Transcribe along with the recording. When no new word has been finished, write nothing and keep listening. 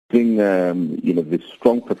seeing the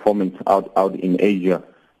strong performance out in Asia,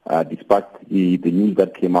 despite the news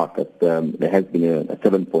that came out that there has been a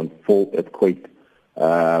 7.4 earthquake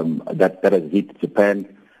that has hit Japan.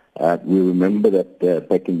 We remember that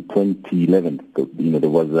back in 2011, there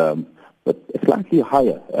was a slightly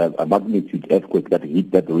higher magnitude earthquake that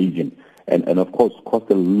hit that region, and of course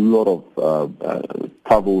caused a lot of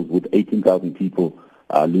troubles with 18,000 people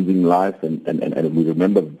losing lives, and we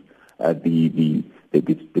remember the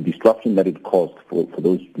disruption that it caused for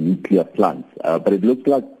those nuclear plants. But it looks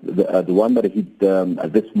like the one that hit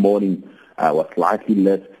this morning was slightly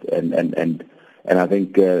less, and I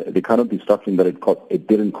think the kind of disruption that it caused, it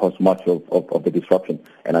didn't cause much of the disruption.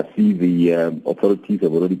 And I see the authorities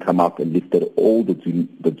have already come out and listed all the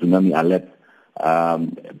tsunami alerts.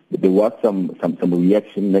 There was some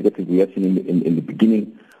reaction, negative reaction in the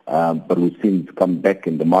beginning, but we've seen it come back,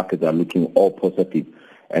 and the markets are looking all positive.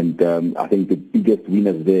 And I think the biggest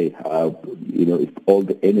winners there, is all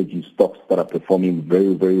the energy stocks that are performing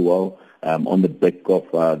very, very well on the back of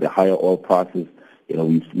the higher oil prices.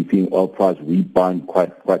 We're seeing oil price rebound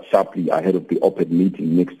quite sharply ahead of the OPEC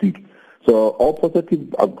meeting next week. So all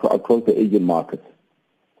positive across the Asian markets.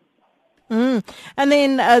 And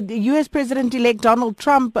then the U.S. President-elect Donald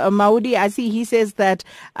Trump, Maudi, I see he says that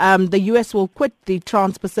the U.S. will quit the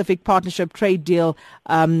Trans-Pacific Partnership trade deal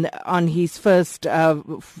on his first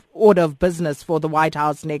order of business for the White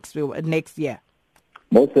House next year.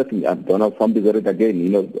 Most certainly. Donald Trump is at it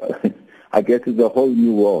again. I guess it's a whole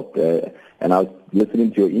new world. And I was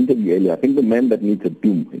listening to your interview earlier. I think the man that needs a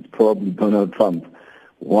doom is probably Donald Trump.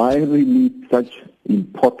 Why release such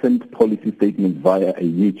important policy statements via a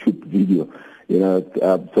YouTube video?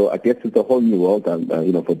 So I guess it's a whole new world. And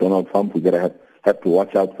for Donald Trump, we gotta have to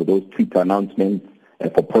watch out for those Twitter announcements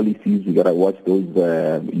for policies. We gotta watch those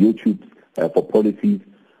YouTubes for policies.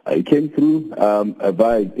 It came through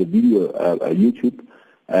via a video, YouTube,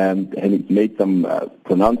 and he made some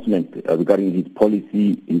pronouncement regarding his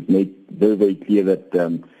policy. He's made very, very clear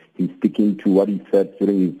that he's sticking to what he said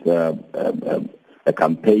during his a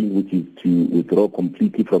campaign, which is to withdraw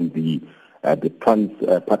completely from the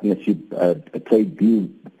trans-partnership trade deal,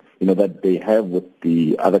 that they have with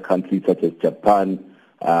the other countries such as Japan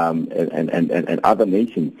and other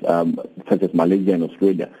nations such as Malaysia and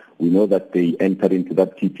Australia. We know that they entered into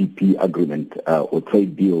that TPP agreement or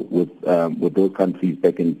trade deal with those countries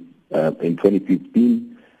back in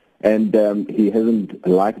 2015, and he hasn't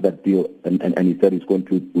liked that deal, and he said he's going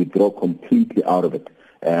to withdraw completely out of it.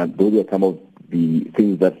 Those are some of the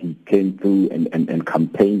things that he came through and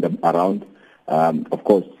campaigned around. Of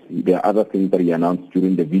course, there are other things that he announced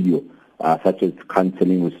during the video, such as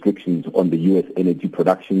cancelling restrictions on the U.S. energy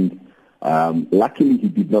production. Luckily, he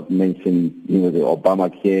did not mention, the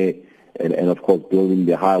Obamacare and of course, building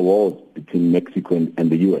the high walls between Mexico and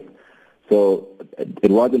the U.S. So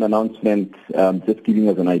it was an announcement just giving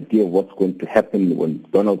us an idea of what's going to happen when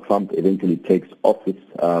Donald Trump eventually takes office,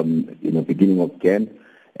 beginning of Jan.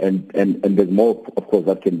 And there's more, of course,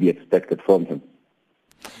 that can be expected from him.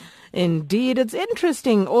 Indeed. It's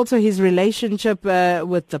interesting also his relationship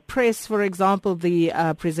with the press, for example, the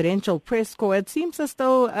presidential press corps. It seems as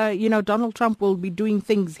though, Donald Trump will be doing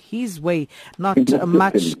things his way, not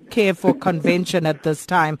much care for convention at this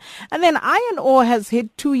time. And then iron ore has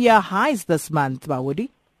hit 2-year highs this month, Maudi.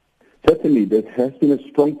 Certainly, there has been a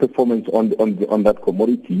strong performance on that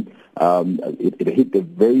commodity. It hit a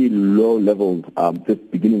very low level just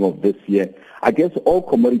beginning of this year. I guess all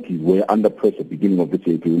commodities were under pressure beginning of this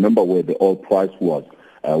year. If you remember where the oil price was,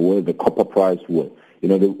 where the copper price was,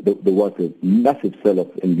 there was a massive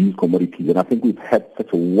sell-off in these commodities. And I think we've had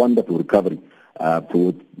such a wonderful recovery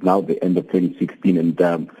towards now the end of 2016. And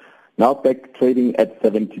now back trading at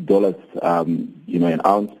 $70, an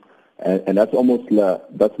ounce. And that's almost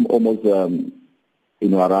around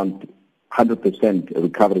 100%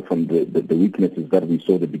 recovery from the weaknesses that we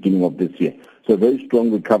saw at the beginning of this year. So a very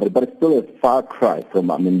strong recovery, but it's still a far cry from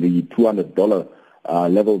the $200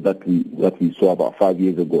 level that we saw about 5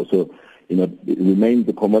 years ago. So it remains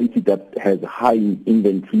a commodity that has high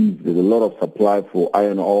inventories. There's a lot of supply for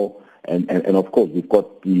iron ore, and of course we've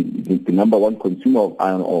got the number one consumer of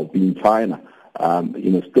iron ore being China.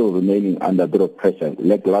 Still remaining under a bit of pressure,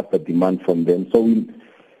 lackluster demand from them. So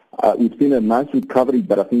we've seen a nice recovery,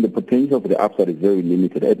 but I think the potential for the upside is very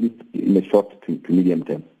limited, at least in the short to medium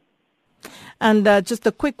term. And just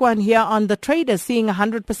a quick one here on the traders seeing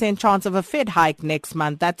 100% chance of a Fed hike next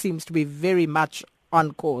month. That seems to be very much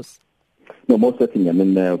on course. No, most certainly. I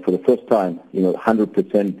mean, for the first time,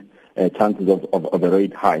 100% chances of a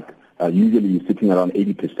rate hike. Usually you're sitting around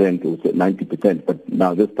 80% or 90%, but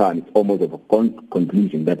now this time it's almost of a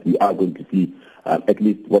conclusion that we are going to see at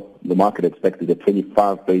least what the market expected, a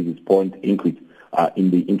 25 basis point increase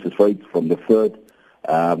in the interest rates from the Fed.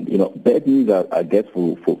 Bad news, I guess,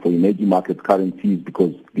 for emerging market currencies,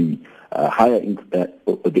 because the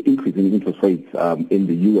the increase in interest rates in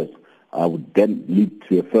the U.S. would then lead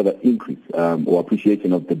to a further increase or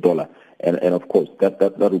appreciation of the dollar. And of course, that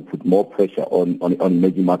will put more pressure on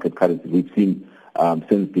emerging market currencies. We've seen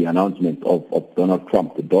since the announcement of Donald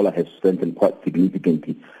Trump, the dollar has strengthened quite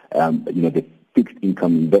significantly. The fixed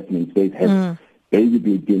income investment space has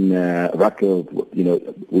basically been rattled.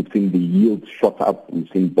 We've seen the yields shot up. We've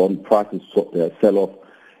seen bond prices sell off.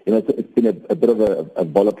 It's been a bit of a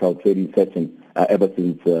volatile trading session ever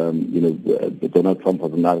since Donald Trump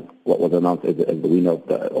was announced as the winner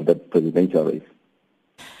of the presidential race.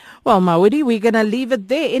 Well, Maudi, we're going to leave it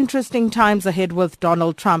there. Interesting times ahead with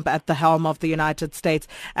Donald Trump at the helm of the United States.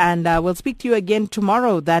 And we'll speak to you again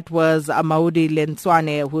tomorrow. That was Maudi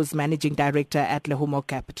Lenswane, who's Managing Director at Lehumo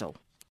Capital.